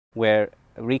We're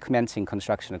recommencing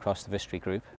construction across the Vistry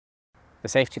Group. The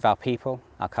safety of our people,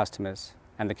 our customers,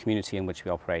 and the community in which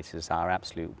we operate is our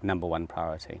absolute #1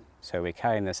 priority. So we're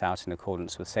carrying this out in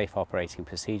accordance with safe operating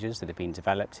procedures that have been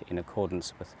developed in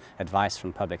accordance with advice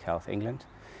from Public Health England,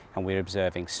 and we're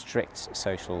observing strict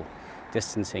social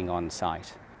distancing on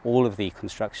site. All of the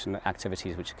construction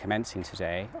activities which are commencing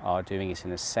today are doing it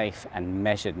in a safe and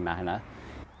measured manner.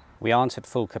 We aren't at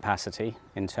full capacity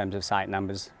in terms of site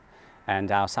numbers,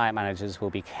 and our site managers will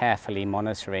be carefully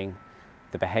monitoring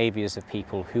the behaviours of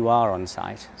people who are on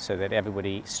site so that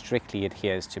everybody strictly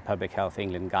adheres to Public Health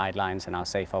England guidelines and our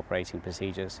safe operating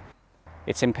procedures.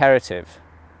 It's imperative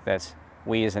that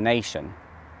we as a nation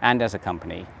and as a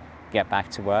company get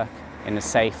back to work in a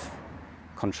safe,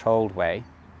 controlled way